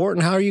is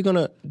important. How are you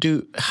gonna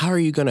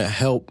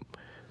help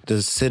the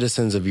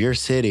citizens of your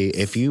city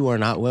if you are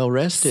not well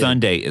rested?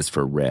 Sunday is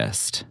for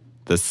rest.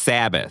 The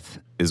Sabbath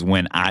is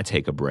when I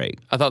take a break.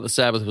 I thought the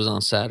Sabbath was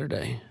on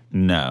Saturday.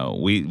 No,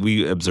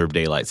 we observe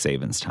daylight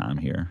savings time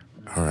here.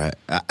 All right.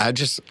 I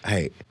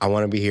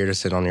want to be here to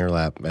sit on your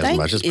lap as Thank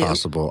much as you.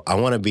 possible. I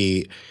want to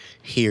be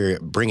here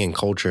bringing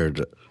culture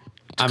to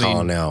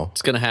Colonel.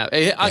 It's gonna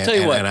happen. I'll tell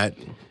you what. And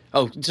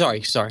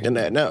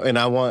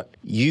I want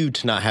you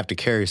to not have to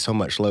carry so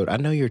much load. I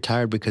know you're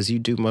tired because you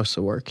do most of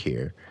the work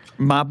here.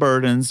 My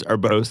burdens are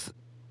both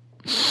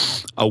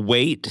a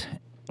weight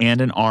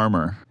and an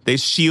armor. They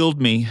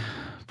shield me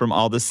from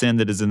all the sin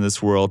that is in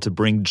this world to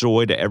bring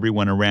joy to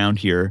everyone around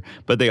here,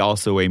 but they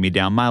also weigh me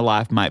down. My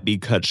life might be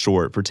cut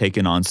short for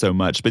taking on so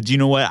much, but you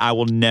know what? I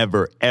will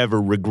never,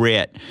 ever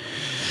regret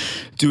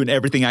doing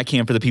everything I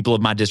can for the people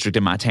of my district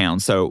and my town.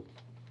 So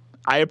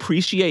I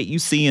appreciate you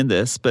seeing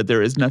this, but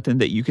there is nothing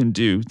that you can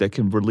do that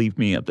can relieve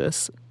me of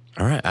this.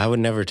 All right. I would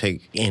never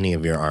take any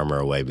of your armor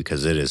away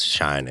because it is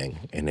shining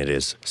and it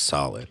is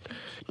solid.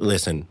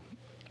 Listen,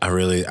 I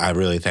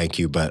really thank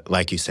you, but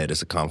like you said,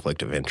 it's a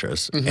conflict of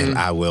interest, and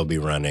I will be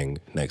running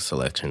next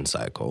election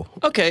cycle.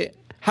 Okay,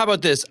 how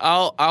about this?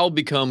 I'll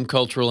become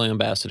cultural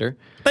ambassador.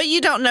 But you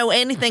don't know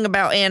anything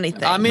about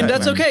anything. I mean,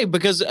 that's okay,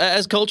 because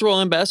as cultural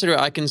ambassador,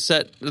 I can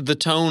set the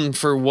tone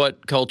for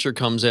what culture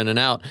comes in and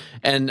out.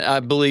 And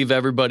I believe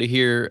everybody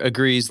here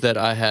agrees that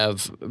I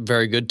have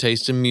very good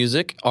taste in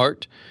music,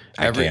 art.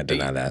 I can't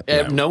deny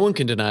that. No one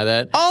can deny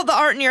that. All the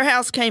art in your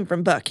house came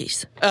from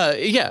Buc-ee's.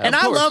 Yeah, And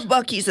of I course. love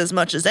Buc-ee's as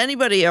much as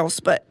anybody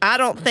else, but I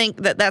don't think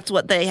that that's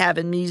what they have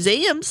in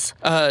museums.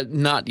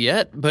 Not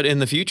yet, but in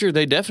the future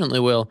they definitely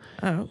will.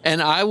 Oh.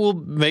 And I will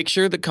make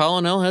sure that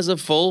Colonel has a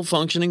full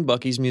functioning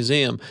Buc-ee's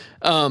museum.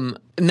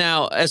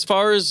 Now, as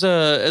far as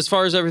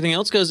everything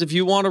else goes, if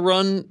you want to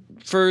run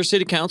for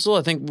city council,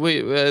 I think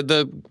we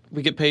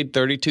get paid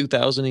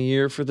 $32,000 a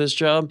year for this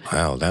job.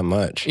 Wow, that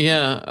much.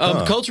 Yeah,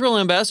 cultural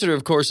ambassador,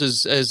 of course,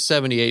 is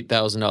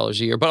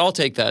 $78,000 a year, but I'll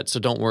take that, so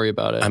don't worry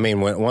about it. I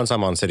mean, once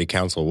I'm on city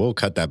council, we'll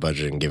cut that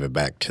budget and give it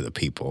back to the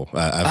people.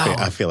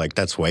 I feel like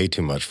that's way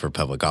too much for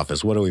public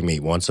office. What do we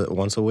meet once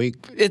a week?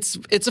 It's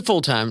a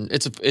full time.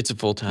 It's a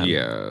full time.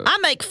 Yeah. I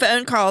make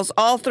phone calls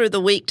all through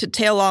the week to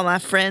tell all my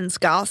friends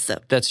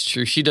gossip. That's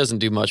true. She doesn't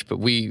do much, but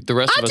the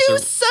rest I of us do are.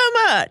 so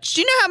much.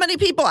 Do you know how many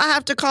people I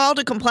have to call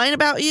to complain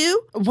about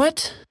you?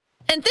 What?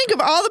 And think of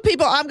all the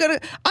people I'm gonna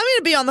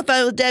be on the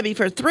phone with Debbie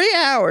for 3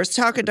 hours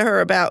talking to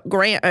her about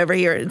Grant over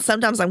here, and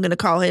sometimes I'm gonna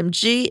call him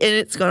G, and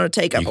it's gonna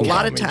take up You a can lot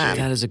call of me time.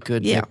 G. That is a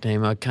good Yeah.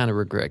 nickname. I kind of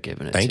regret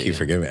giving it. Thank to you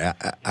for giving it.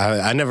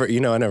 I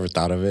never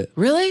thought of it.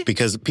 Really?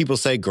 Because people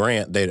say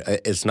Grant,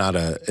 it's not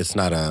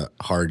a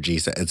hard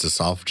G, it's a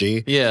soft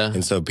G. Yeah.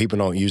 And so people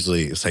don't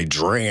usually say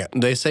Drant,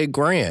 they say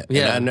Grant.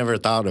 Yeah. And I never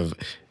thought of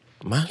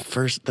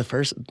the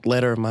first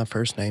letter of my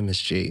first name is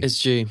G. It's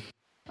G.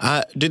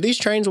 Do these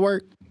trains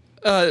work?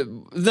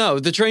 No,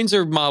 the trains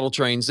are model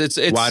trains. It's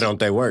Why don't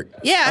they work?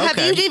 Yeah,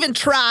 Okay. have you even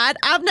tried?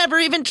 I've never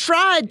even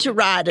tried to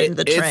ride in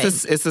the train.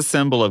 It's a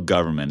symbol of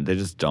government. They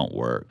just don't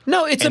work.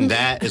 No, it's And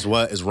that is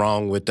what is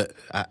wrong with the.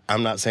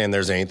 I'm not saying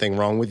there's anything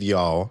wrong with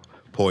y'all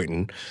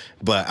pointing,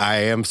 but I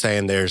am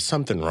saying there's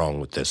something wrong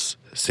with this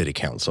city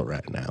council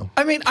right now.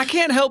 I mean, I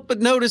can't help but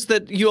notice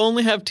that you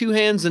only have two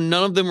hands and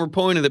none of them were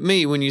pointed at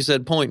me when you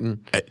said pointing.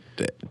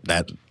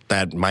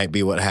 That might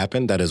be what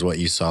happened. That is what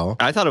you saw.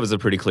 I thought it was a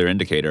pretty clear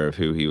indicator of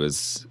who he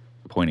was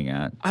pointing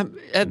at. I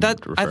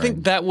referring.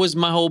 think that was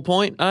my whole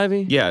point,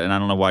 Ivy. Yeah, and I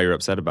don't know why you're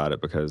upset about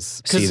it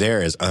because See,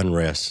 there is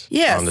unrest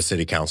Yes. on the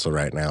city council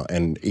right now,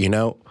 and you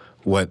know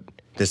what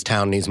this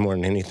town needs more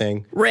than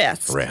anything?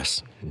 Rest.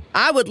 Rest.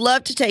 I would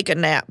love to take a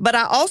nap, but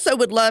I also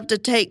would love to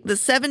take the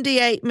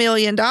 $78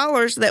 million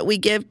that we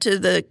give to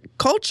the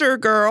culture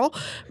girl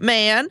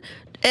man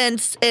and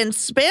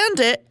spend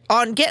it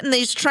on getting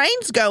these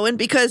trains going,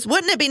 because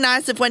wouldn't it be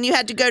nice if when you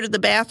had to go to the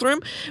bathroom,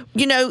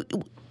 you know,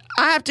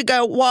 I have to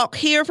go walk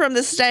here from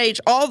the stage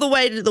all the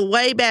way to the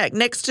way back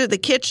next to the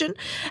kitchen,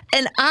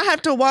 and I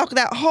have to walk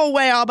that whole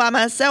way all by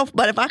myself.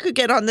 But if I could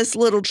get on this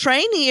little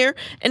train here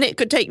and it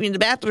could take me to the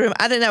bathroom,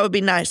 I think that would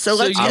be nice. So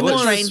let's you get the want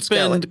to trains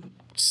going. spend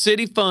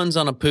city funds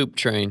on a poop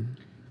train.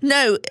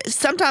 No,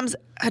 sometimes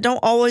I don't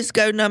always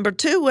go number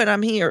 2 when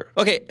I'm here.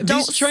 Okay,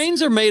 Don't these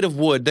trains are made of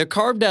wood. They're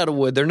carved out of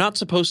wood. They're not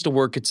supposed to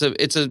work. It's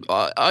an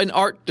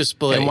art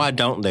display. And why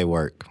don't they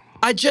work?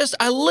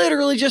 I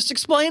literally just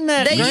explained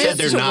that. They You used said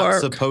they're to not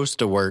work. supposed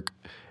to work.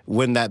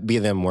 Wouldn't that be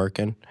them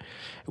working?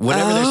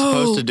 Whatever they're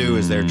supposed to do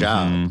is their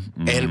job.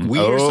 And we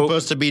are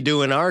supposed to be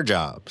doing our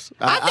jobs.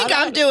 I think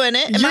I'm doing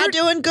it. Am I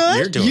doing good?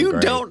 You're doing You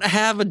great. don't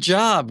have a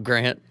job,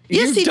 Grant.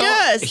 Yes, You he don't-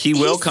 does. He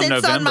will come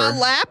sits on my November.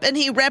 lap and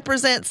he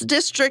represents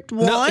District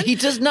 1. No, he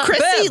does not.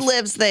 Chrissy Bev.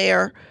 lives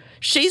there.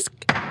 She's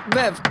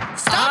Bev,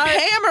 stop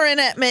hammering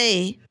at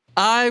me.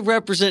 I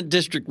represent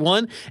District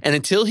 1, and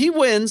until he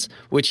wins,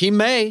 which he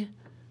may,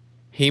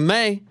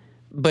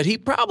 but he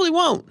probably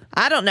won't.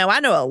 I don't know. I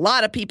know a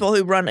lot of people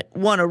who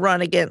want to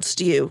run against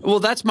you. Well,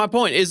 that's my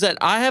point, is that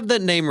I have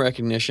that name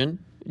recognition.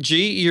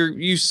 G,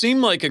 you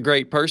seem like a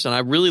great person. I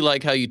really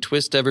like how you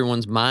twist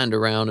everyone's mind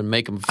around and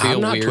make them feel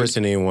I'm not weird.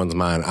 twisting anyone's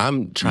mind.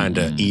 I'm trying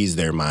to ease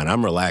their mind.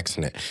 I'm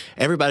relaxing it.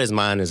 Everybody's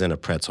mind is in a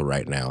pretzel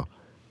right now.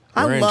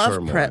 I We're in love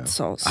turmoil.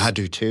 pretzels. I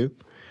do too.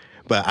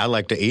 But I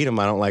like to eat them.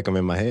 I don't like them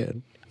in my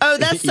head. Oh,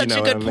 that's You such know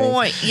a what good I mean?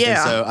 point. And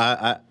Yeah. so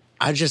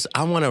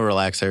I want to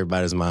relax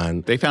everybody's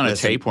mind. they found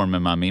Listen, a tapeworm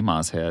in my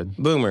Mima's head.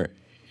 Boomer,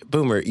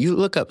 you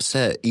look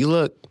upset. You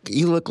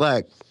look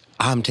like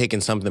I'm taking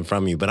something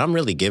from you, but I'm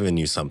really giving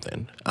you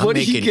something. What are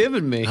you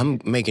giving me? I'm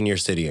making your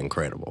city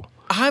incredible.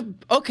 I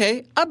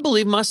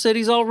believe my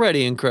city's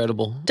already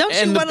incredible. Don't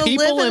And you the want to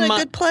people live in a my,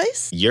 good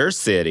place? Your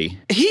city.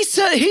 He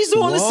said he's the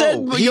one that said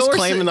Whoa, he's your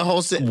claiming ci- the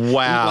whole city.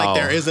 Wow. Like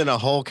there isn't a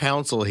whole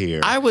council here.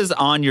 I was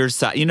on your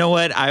side. You know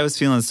what? I was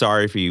feeling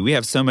sorry for you. We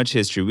have so much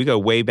history. We go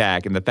way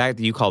back. And the fact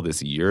that you call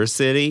this your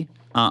city,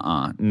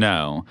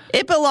 no.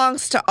 It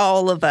belongs to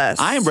all of us.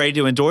 I am ready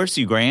to endorse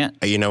you, Grant.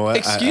 You know what?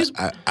 Excuse-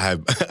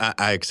 I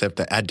accept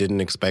that. I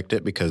didn't expect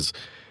it because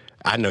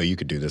I know you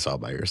could do this all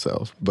by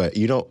yourself, but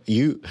you don't.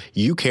 You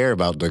care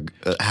about the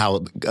how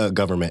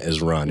government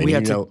is run, and We you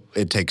have to- know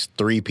it takes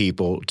 3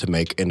 people to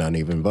make an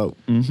uneven vote.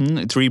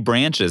 3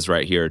 branches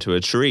right here to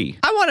a tree.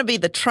 I want to be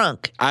the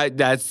trunk.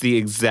 That's the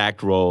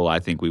exact role I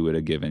think we would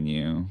have given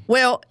you.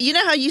 Well, you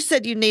know how you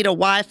said you need a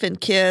wife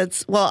and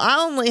kids? Well,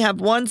 I only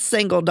have one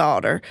single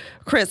daughter,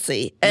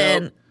 Chrissy.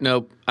 And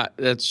Nope.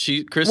 That's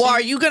she, Chrissy. well,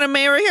 are you going to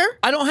marry her?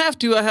 I don't have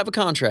to. I have a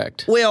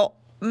contract. Well,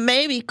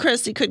 maybe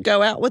Chrissy could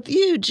go out with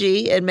you,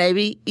 G, and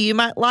maybe you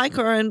might like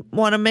her and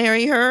want to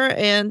marry her,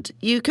 and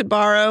you could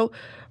borrow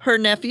her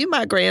nephew,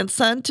 my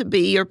grandson, to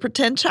be your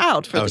pretend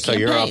child for the So campaign.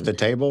 you're off the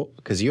table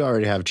because you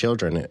already have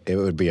children. It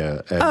would be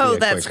a Oh,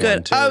 that's quick one,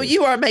 good. too. Oh,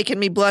 you are making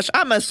me blush.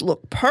 I must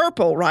look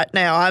purple right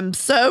now. I'm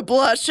so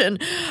blushing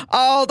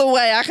all the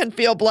way. I can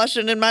feel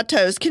blushing in my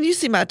toes. Can you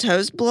see my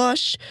toes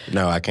blush?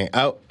 No, I can't.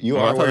 Oh, you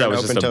Well, I are thought wearing that was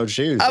just open-toed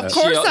shoes. Of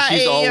course I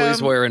She's am.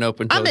 always wearing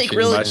open-toed I make shoes.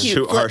 really Much cute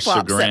to our flip-flops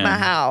at chagrin. my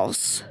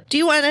house. Do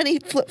you want any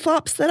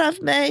flip-flops that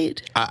I've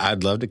made?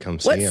 I'd love to come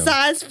see What them.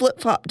 size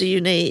flip-flop do you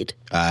need?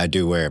 I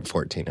do wear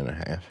 14 and a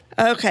half.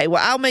 Okay,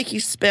 well, I'll make you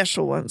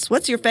special ones.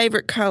 What's your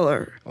favorite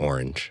color?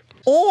 Orange.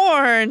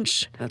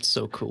 Orange. That's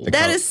so cool.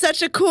 That is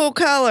such a cool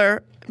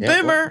color.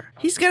 Yeah, Boomer,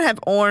 he's going to have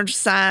orange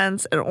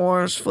signs and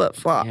orange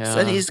flip-flops, Yeah.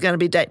 and he's going to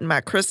be dating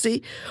my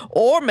Chrissy,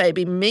 or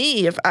maybe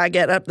me if I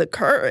get up the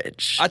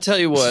courage. I tell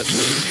you what.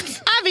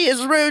 Ivy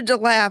is rude to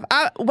laugh.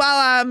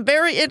 While I'm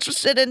very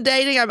interested in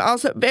dating, I'm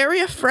also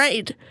very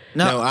afraid.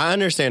 No, I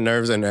understand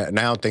nerves, and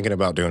now thinking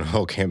about doing a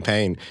whole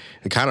campaign,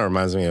 it kind of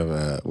reminds me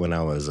of when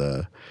I was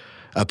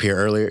up here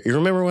earlier. You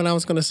remember when I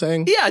was going to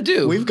sing? Yeah, I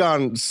do. We've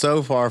gone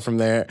so far from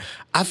there.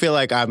 I feel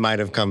like I might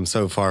have come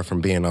so far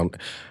from being on.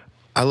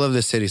 I love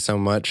this city so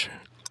much.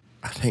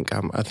 I think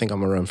I'm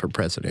gonna run for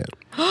president.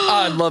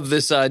 I love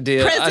this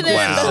idea. President of the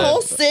Wow.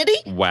 whole city?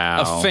 Wow.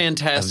 A Of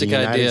fantastic the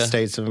United idea.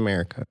 States of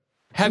America.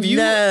 Have you?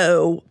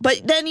 No,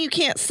 but then you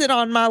can't sit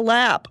on my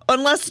lap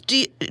unless.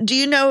 Do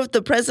you know if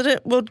the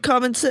president would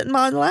come and sit in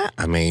my lap?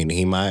 I mean,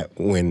 he might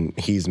when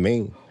he's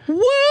me.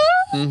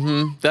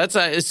 What? That's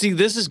see.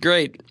 This is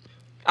great.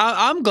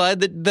 I'm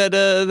glad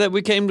that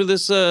we came to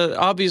this.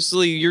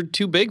 Obviously, you're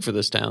too big for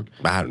this town.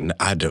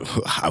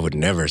 I would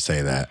never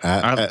say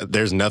that.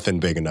 There's nothing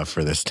big enough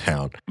for this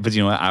town. But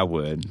you know what? I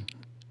would.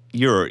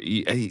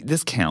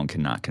 This town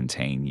cannot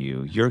contain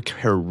you. Your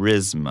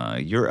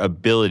charisma, your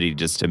ability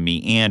just to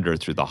meander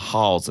through the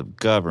halls of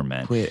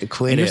government. Quit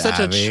and you're it, such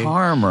Ivy. a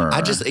charmer.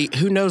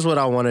 Who knows what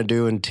I want to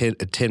do in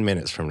 10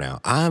 minutes from now?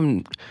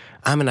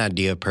 I'm an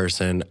idea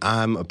person.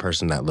 I'm a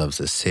person that loves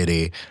the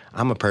city.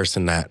 I'm a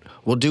person that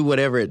will do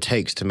whatever it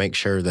takes to make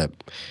sure that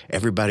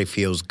everybody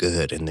feels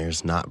good and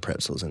there's not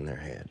pretzels in their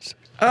heads.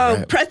 Oh,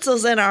 Right.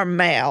 pretzels in our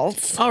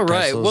mouths. All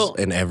right. Pretzels Well,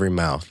 in every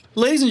mouth.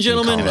 ladies and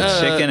gentlemen,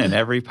 chicken in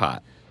every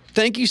pot.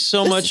 thank you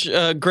so much,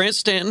 Grant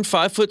Stanton,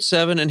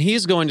 5'7", and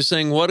he's going to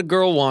sing "What a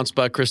Girl Wants"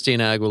 by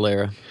Christina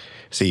Aguilera.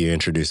 See, you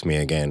introduced me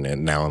again,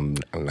 and now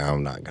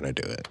I'm not gonna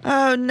do it.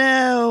 Oh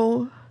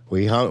no.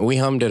 We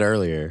hummed it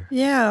earlier,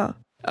 Yeah.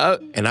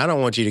 and I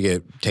don't want you to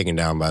get taken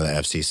down by the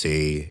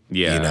FCC.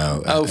 Yeah. You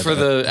know. For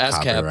the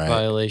ASCAP copyright.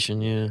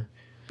 violation, yeah.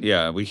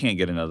 Yeah, we can't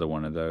get another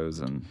one of those.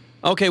 And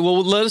Okay,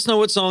 well, let us know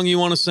what song you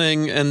want to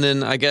sing, and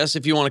then I guess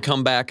if you want to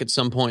come back at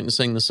some point and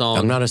sing the song.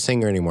 I'm not a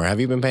singer anymore. Have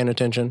you been paying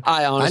attention?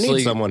 I honestly-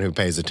 need someone who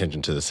pays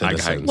attention to the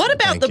citizens. What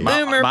about Thank the you.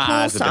 Boomer My Pool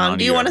eyes have been song? on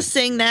Do you you want to ever-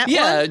 sing that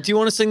Yeah, one? do you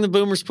want to sing the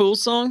Boomers Pool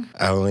song?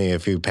 Only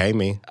if you pay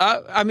me.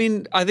 I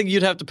mean, I think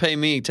you'd have to pay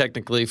me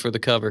technically for the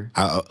cover.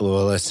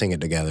 Well, let's sing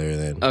it together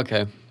then.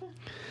 Okay.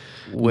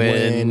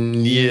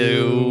 When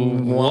you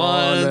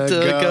want to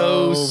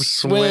go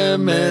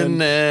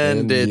swimming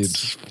and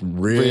it's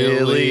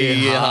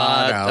really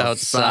hot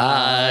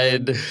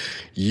outside,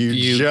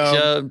 you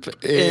jump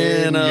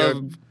in a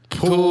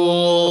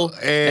pool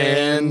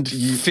and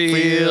you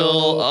feel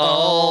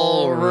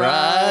all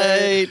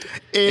right.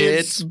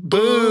 It's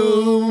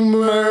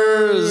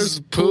Boomers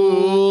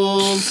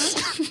Pools.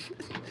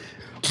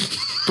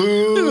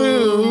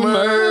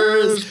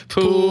 Boomers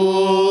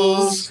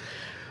Pools.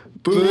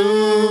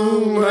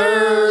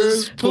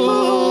 Boomers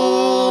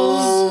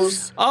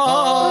Pools.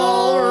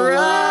 All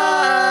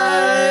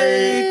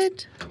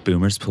right.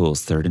 Boomers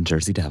Pools, 3rd and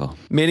Jersey Devil.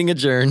 Meeting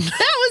adjourned.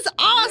 That was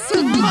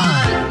awesome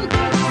fun.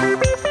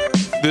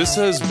 This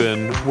has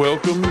been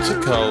Welcome to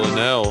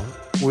Colonel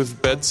with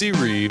Betsy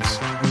Reeves,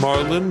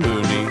 Marlon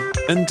Mooney,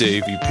 and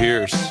Davy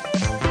Pierce.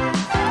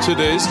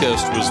 Today's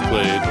guest was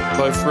played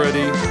by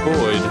Freddie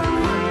Boyd.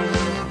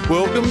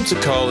 Welcome to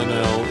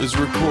Colonel is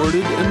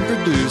recorded and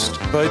produced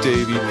by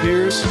Davy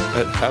Pierce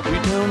at Happy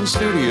Town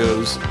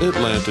Studios,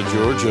 Atlanta,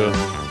 Georgia.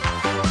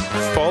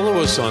 Follow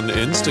us on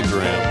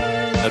Instagram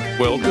at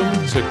Welcome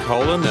to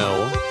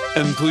Colonel,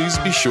 and please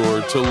be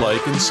sure to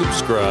like and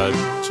subscribe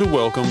to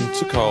Welcome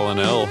to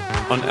Colonel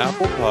on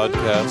Apple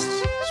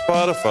Podcasts,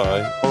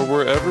 Spotify, or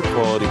wherever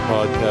quality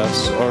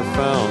podcasts are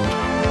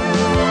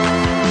found.